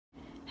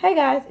Hey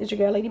guys, it's your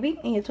girl Lady B,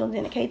 and you're tuned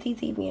in to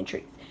KTTV and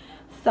Treats.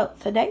 So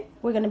today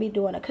we're going to be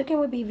doing a cooking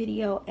with B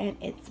video, and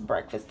it's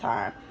breakfast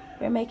time.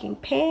 We're making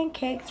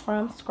pancakes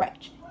from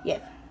scratch.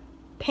 Yes,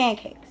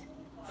 pancakes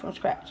from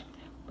scratch.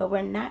 But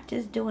we're not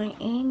just doing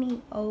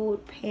any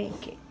old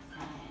pancakes.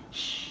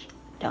 Shh,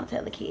 don't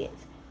tell the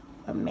kids.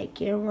 We're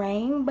making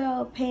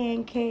rainbow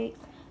pancakes.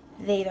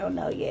 They don't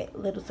know yet.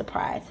 Little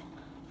surprise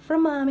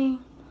from mommy.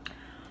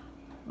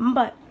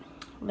 But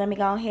let me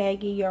go ahead and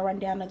give you a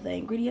rundown of the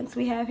ingredients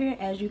we have here.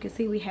 As you can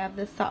see, we have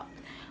the salt,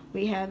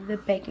 we have the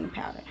baking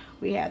powder,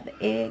 we have the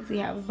eggs, we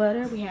have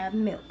butter, we have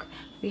milk,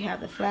 we have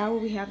the flour,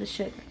 we have the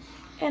sugar,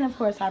 and of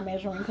course our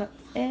measuring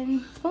cups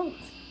and spoons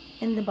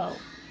in the bowl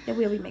that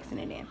we'll be mixing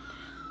it in.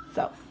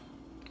 So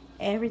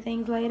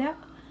everything's laid out.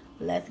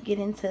 Let's get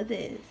into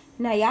this.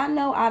 Now y'all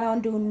know I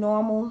don't do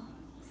normal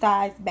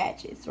size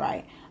batches,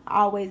 right? I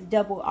always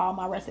double all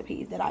my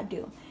recipes that I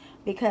do,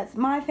 because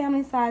my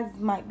family size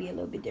might be a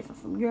little bit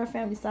different from your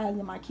family size,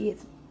 and my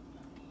kids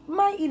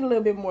might eat a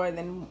little bit more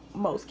than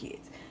most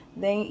kids.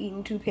 They ain't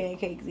eating 2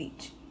 pancakes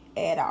each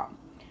at all.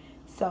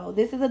 So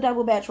this is a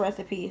double batch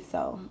recipe,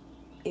 so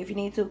if you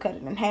need to, cut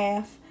it in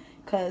half,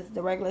 because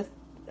the regular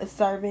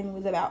serving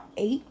was about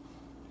 8,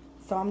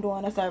 so I'm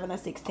doing a serving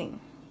of 16.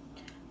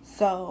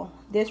 So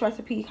this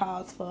recipe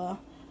calls for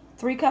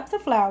 3 cups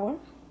of flour,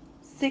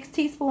 6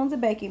 teaspoons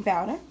of baking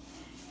powder,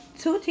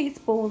 2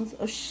 teaspoons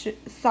of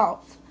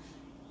salt,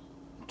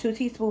 2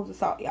 teaspoons of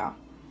salt, y'all,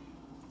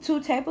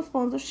 2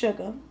 tablespoons of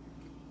sugar,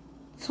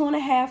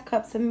 2.5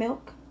 cups of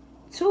milk,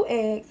 2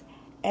 eggs,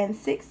 and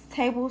 6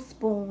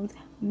 tablespoons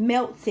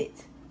melted.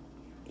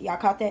 Y'all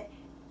caught that?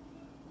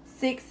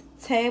 6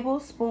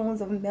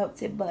 tablespoons of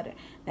melted butter.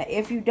 Now,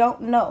 if you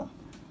don't know,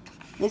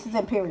 this is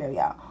Imperial,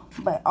 y'all,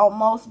 but on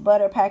most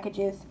butter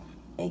packages,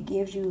 it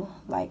gives you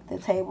like the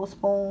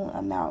tablespoon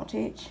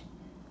amountage,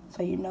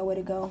 so you know where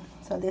to go.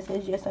 So this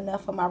is just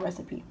enough for my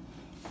recipe,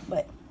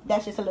 but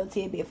that's just a little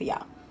tidbit for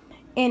y'all.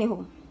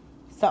 Anywho,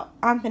 so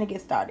I'm gonna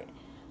get started.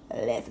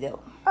 Let's go.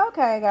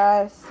 Okay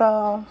guys,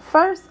 so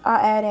first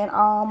I add in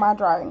all my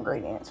dry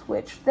ingredients,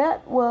 which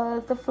that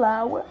was the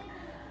flour,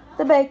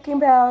 the baking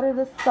powder,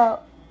 the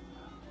salt,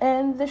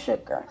 and the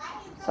sugar.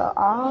 So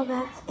all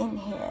that's in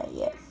here.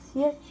 Yes.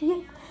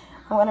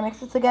 I'm gonna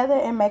mix it together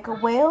and make a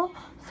well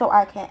so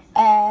I can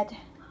add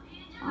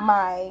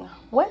my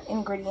wet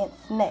ingredients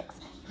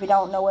next. If you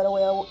don't know what a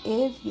well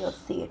is, you'll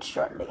see it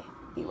shortly.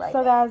 Be right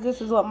back. Guys,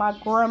 this is what my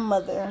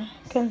grandmother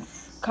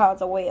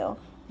calls a well.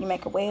 You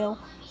make a well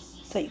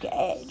so you can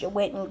add your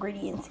wet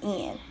ingredients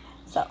in.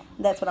 So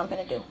that's what I'm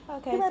gonna do.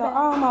 Okay, so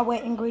all my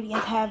wet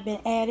ingredients have been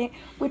added,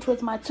 which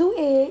was my 2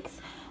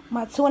 eggs,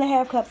 my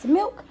 2.5 cups of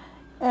milk,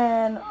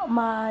 and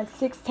my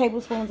 6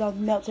 tablespoons of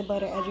melted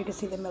butter. As you can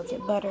see, the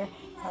melted butter,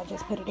 I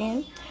just put it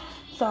in.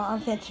 So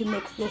I'm going to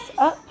mix this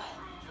up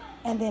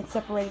and then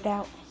separate it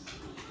out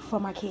for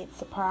my kids'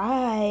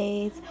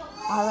 surprise.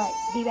 Alright,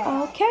 be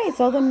back. Okay,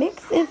 so the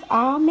mix is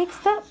all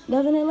mixed up.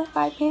 Doesn't it look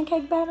like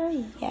pancake batter?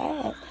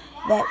 Yes.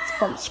 That's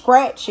from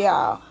scratch,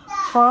 y'all.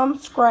 From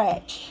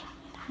scratch.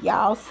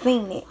 Y'all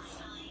seen it.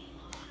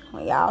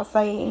 When y'all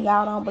say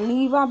y'all don't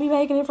believe I be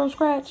making it from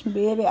scratch,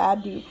 baby, I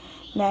do.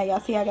 Now, y'all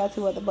see I got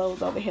 2 other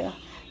bowls over here.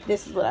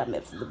 This is what I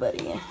mixed the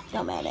butter in.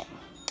 Don't mind that.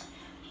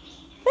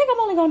 I think I'm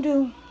only going to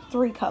do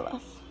 3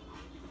 colors,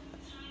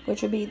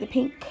 which would be the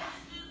pink,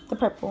 the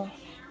purple,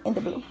 and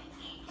the blue.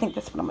 I think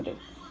that's what I'm going to do.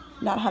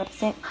 Not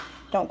 100%.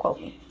 Don't quote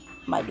me.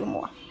 Might do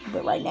more.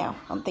 But right now,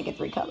 I'm thinking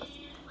 3 colors.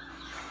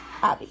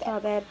 I'll be back.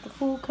 I'll add the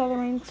food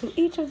coloring to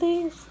each of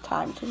these.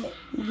 Time to mix.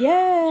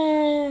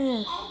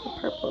 Yes! The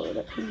purple,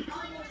 the pink,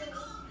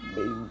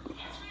 blue.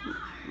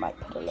 Might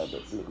put a little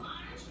bit blue.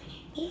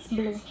 It's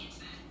blue.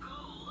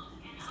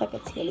 It's like a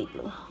tealy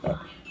blue. But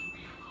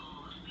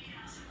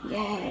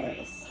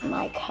yes,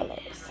 my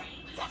colors.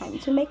 Time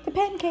to make the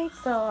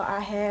pancakes. So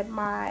I had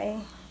my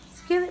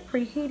skillet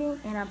preheating,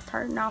 and I'm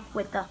starting off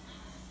with the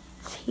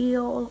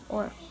teal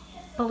or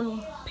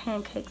blue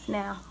pancakes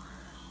now.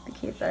 The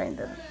kids are in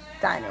the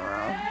dining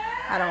room.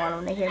 I don't want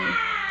them to hear me.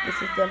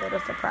 This is their little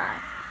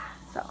surprise.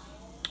 So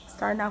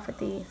starting off with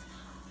these,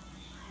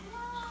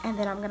 and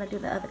then I'm gonna do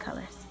the other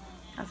colors.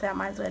 I said I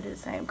might as well do the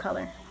same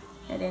color,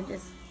 and then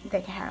just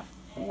they can have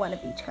one of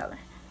each color.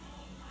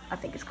 I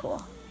think it's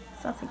cool.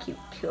 Something cute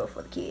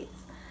for the kids.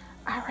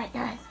 Alright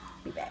guys,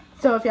 be back.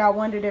 So if y'all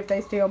wondered if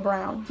they still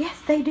brown, yes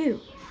they do.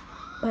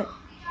 But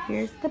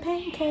here's the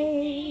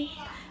pancakes.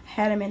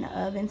 Had them in the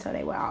oven so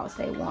they will all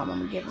stay warm. I'm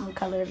gonna give them a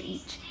color of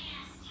each.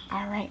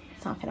 Alright,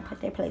 so I'm gonna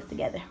put their plates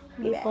together.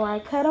 Before I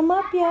cut them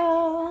up,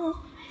 y'all,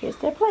 here's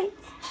their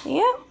plates.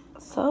 Yep,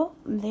 so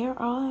there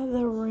are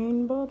the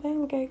rainbow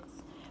pancakes.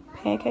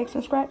 Pancakes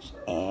from scratch,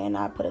 and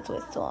I put a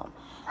twist to them.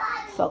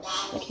 So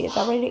the kids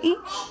are ready to eat,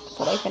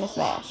 so they finna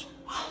smash.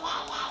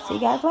 See you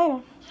guys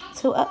later.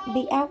 2 up,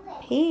 be out.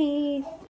 Peace.